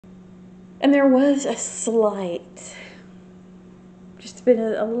And there was a slight, just been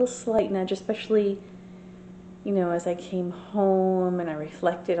a little slight nudge, especially, you know, as I came home and I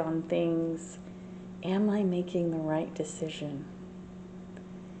reflected on things. Am I making the right decision?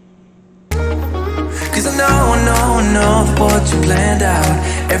 Cause I know that what you planned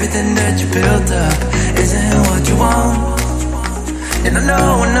out, everything that you built up, isn't what you want. And I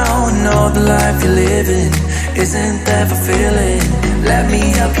know the life you're living isn't that fulfilling. Let me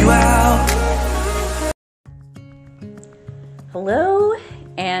help you out. Hello,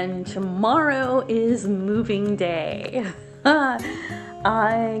 and tomorrow is moving day.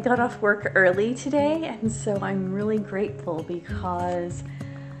 I got off work early today, and so I'm really grateful because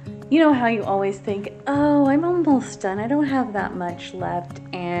you know how you always think, oh, I'm almost done, I don't have that much left,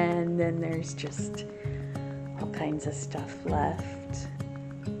 and then there's just all kinds of stuff left.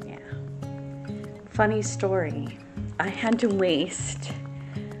 Yeah. Funny story. I had to waste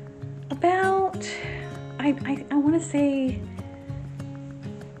about, I want to say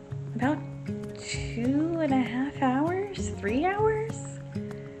about 2.5 hours, 3 hours,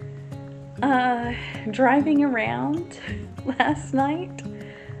 driving around last night.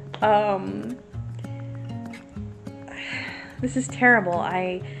 This is terrible.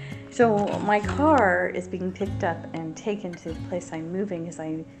 So my car is being picked up and taken to the place I'm moving because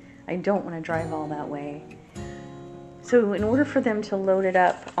I don't want to drive all that way. So in order for them to load it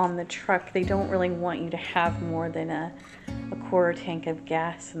up on the truck, they don't really want you to have more than a quarter tank of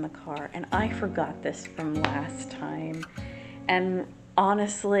gas in the car. And I forgot this from last time. And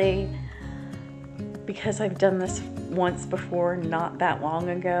honestly, because I've done this once before, not that long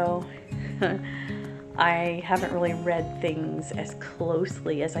ago, I haven't really read things as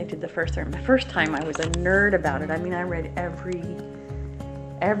closely as I did the first time. The first time I was a nerd about it. I mean, I read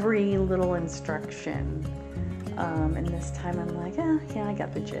every little instruction. And this time I'm like, yeah, I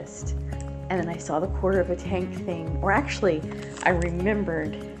got the gist. And then I saw the quarter of a tank thing, or actually, I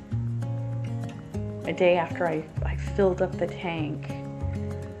remembered a day after I filled up the tank.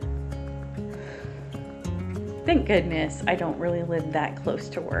 Thank goodness I don't really live that close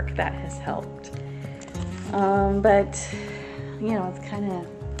to work. That has helped. But, you know, it's kind of,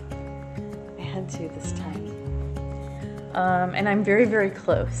 I had to this time. And I'm very, very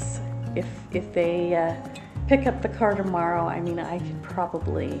close. If they pick up the car tomorrow, I mean, I could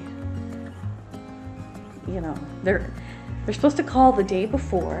probably, you know, they're supposed to call the day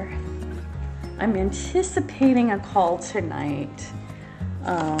before. I'm anticipating a call tonight.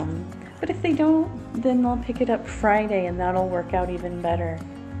 But if they don't, then they'll pick it up Friday, and that'll work out even better.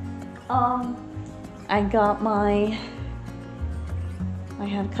 I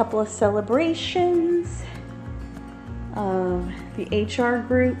had a couple of celebrations. The HR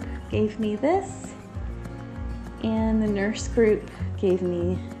group gave me this, and the nurse group gave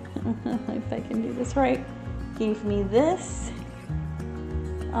me, if I can do this right, gave me this.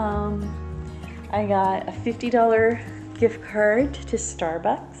 I got a $50 gift card to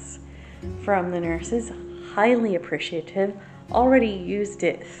Starbucks from the nurses. Highly appreciative. Already used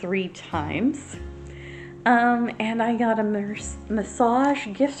it 3 times. And I got a massage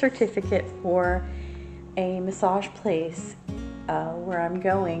gift certificate for a massage place where I'm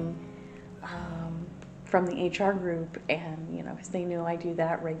going from the HR group, and you know, because they knew I do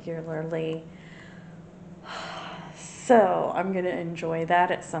that regularly. So I'm gonna enjoy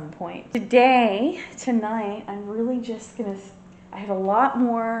that at some point. Tonight, I'm really just gonna, I have a lot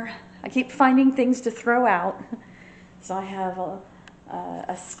more, I keep finding things to throw out. So I have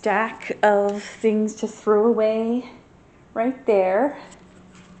a stack of things to throw away right there.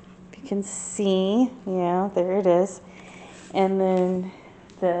 If you can see, yeah, there it is. And then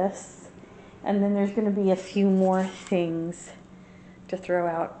this. And then there's going to be a few more things to throw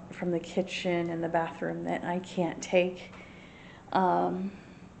out from the kitchen and the bathroom that I can't take. They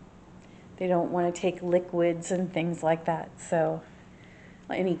don't want to take liquids and things like that. So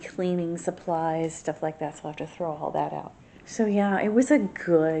any cleaning supplies, stuff like that, so I'll have to throw all that out. So yeah, it was an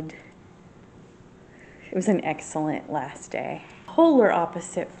excellent last day. Polar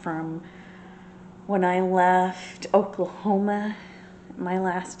opposite from when I left Oklahoma. My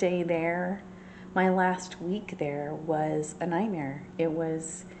last day there, my last week there was a nightmare. It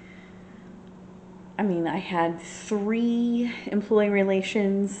was, I mean, I had 3 employee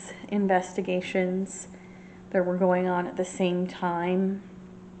relations investigations that were going on at the same time.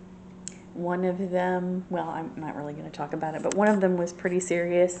 One of them, well, I'm not really going to talk about it, but one of them was pretty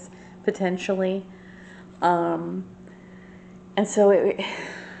serious, potentially. And so it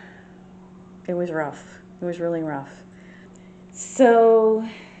was rough. It was really rough. So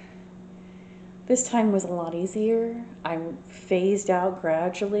This time was a lot easier. I phased out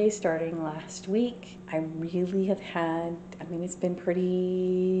gradually starting last week. I really have had, it's been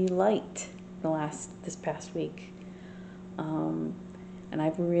pretty light this past week. And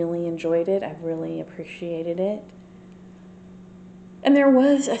I've really enjoyed it. I've really appreciated it. And there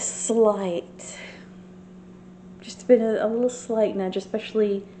was a slight, just been a little slight nudge,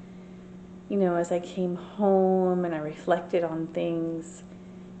 especially, as I came home and I reflected on things.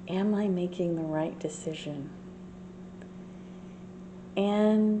 Am I making the right decision?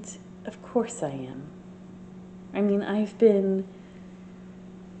 And of course I am. I've been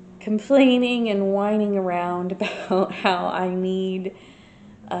complaining and whining around about how I need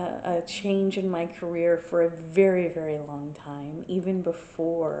a change in my career for a very, very long time. Even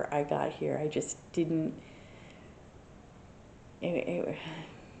before I got here, I just didn't. It's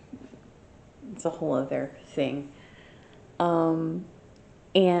a whole other thing.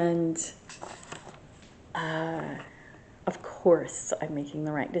 Of course I'm making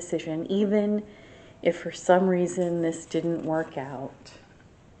the right decision, even if for some reason this didn't work out.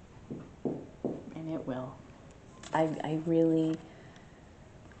 And it will. I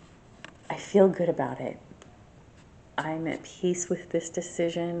feel good about it. I'm at peace with this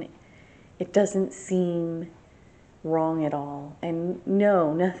decision. It doesn't seem wrong at all. And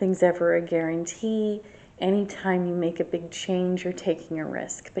no, nothing's ever a guarantee. Anytime you make a big change, you're taking a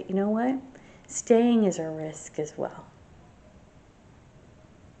risk. But you know what? Staying is a risk as well.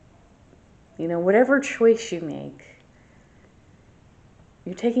 Whatever choice you make,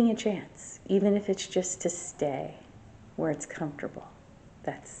 you're taking a chance, even if it's just to stay where it's comfortable.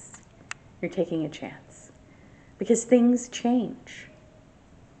 You're taking a chance. Because things change.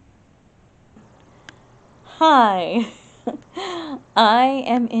 Hi. I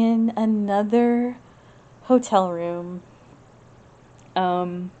am in another hotel room.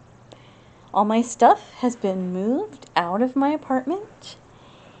 All my stuff has been moved out of my apartment,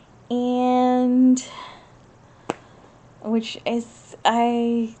 and it's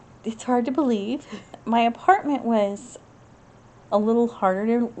hard to believe. My apartment was a little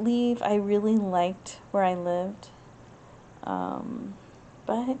harder to leave. I really liked where I lived,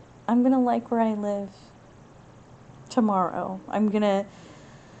 but I'm gonna like where I live tomorrow.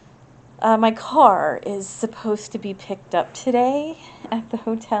 My car is supposed to be picked up today at the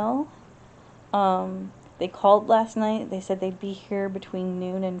hotel. They called last night. They said they'd be here between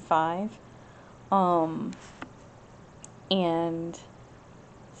noon and 5. And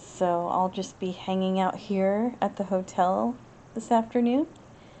so I'll just be hanging out here at the hotel this afternoon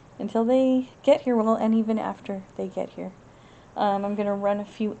until they get here. Well, and even after they get here. I'm going to run a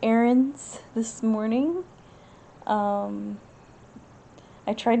few errands this morning. I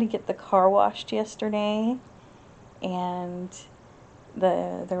tried to get the car washed yesterday, and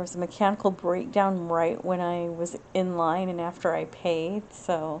there was a mechanical breakdown right when I was in line and after I paid,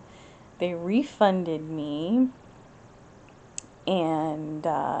 so they refunded me and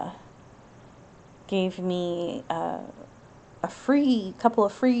gave me a couple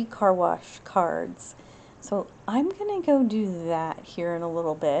of free car wash cards. So I'm gonna go do that here in a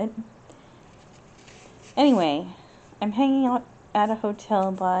little bit. Anyway, I'm hanging out at a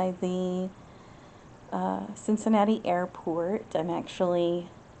hotel by the Cincinnati airport. I'm actually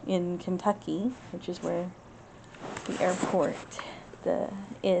in Kentucky, which is where the airport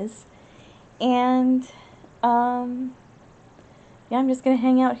is. And yeah, I'm just going to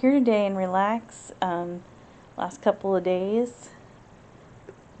hang out here today and relax. Last couple of days,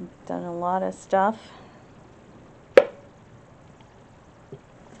 I've done a lot of stuff.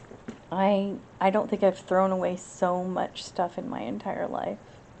 I don't think I've thrown away so much stuff in my entire life.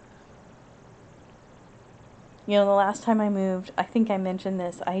 The last time I moved, I think I mentioned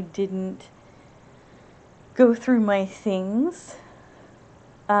this, I didn't go through my things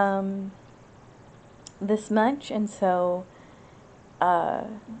this much, and so I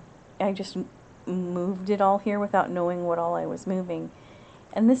just moved it all here without knowing what all I was moving.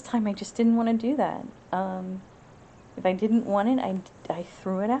 And this time I just didn't want to do that. If I didn't want it, I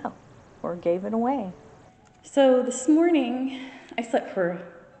threw it out or gave it away. So this morning, I slept for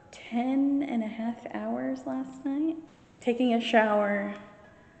 10 and a half hours last night. Taking a shower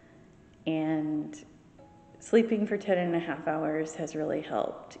and sleeping for 10 and a half hours has really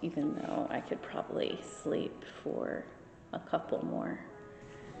helped, even though I could probably sleep for a couple more.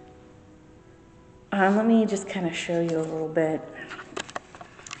 Let me just kind of show you a little bit.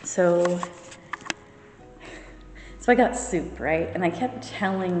 So I got soup, right? And I kept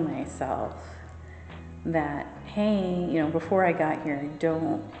telling myself that, hey, before I got here,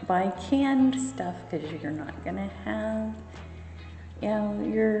 don't buy canned stuff because you're not going to have you know,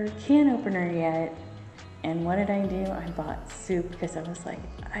 your can opener yet. And what did I do? I bought soup because I was like,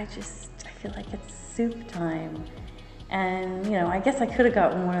 I feel like it's soup time. And, you know, I guess I could have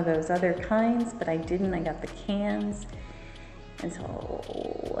gotten one of those other kinds, but I didn't. I got the cans. And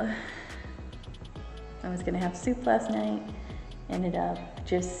so I was gonna have soup last night. Ended up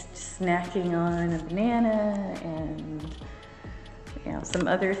just snacking on a banana and, you know, some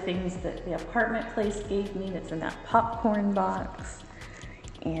other things that the apartment place gave me that's in that popcorn box.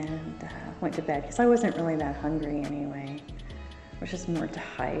 And went to bed because I wasn't really that hungry anyway. I was just more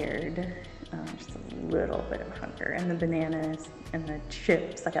tired, just a little bit of hunger. And the bananas and the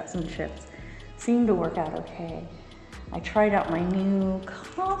chips, I got some chips, seemed to work out okay. I tried out my new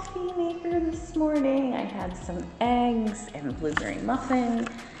coffee maker this morning. I had some eggs and blueberry muffin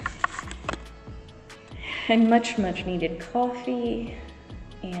and much needed coffee.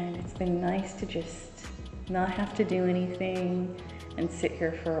 And it's been nice to just not have to do anything and sit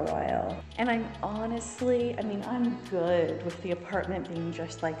here for a while. And I'm honestly, I mean, I'm good with the apartment being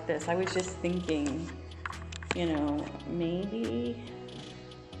just like this. I was just thinking, you know, maybe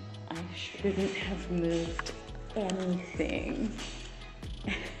I shouldn't have moved anything.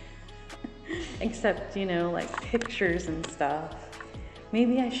 Except, you know, like pictures and stuff.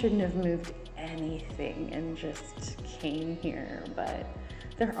 Maybe I shouldn't have moved anything and just came here, but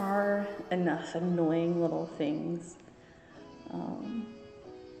there are enough annoying little things.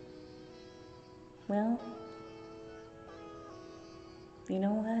 Well, you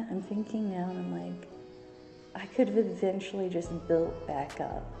know what? I'm thinking now, and I'm like, I could have eventually just built back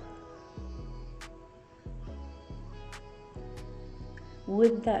up.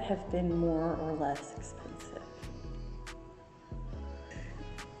 Would that have been more or less expensive?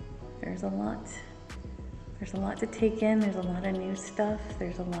 There's a lot to take in. There's a lot of new stuff.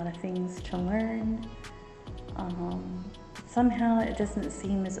 There's a lot of things to learn. Somehow it doesn't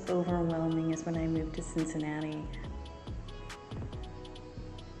seem as overwhelming as when I moved to Cincinnati.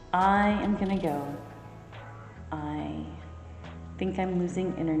 I am gonna go. I think I'm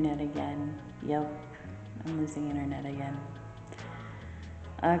losing internet again. Yep, I'm losing internet again.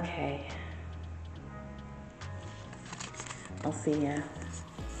 Okay. I'll see ya.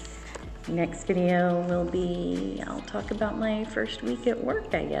 Next video will be, I'll talk about my first week at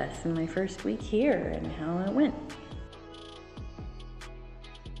work, I guess, and my first week here and how it went.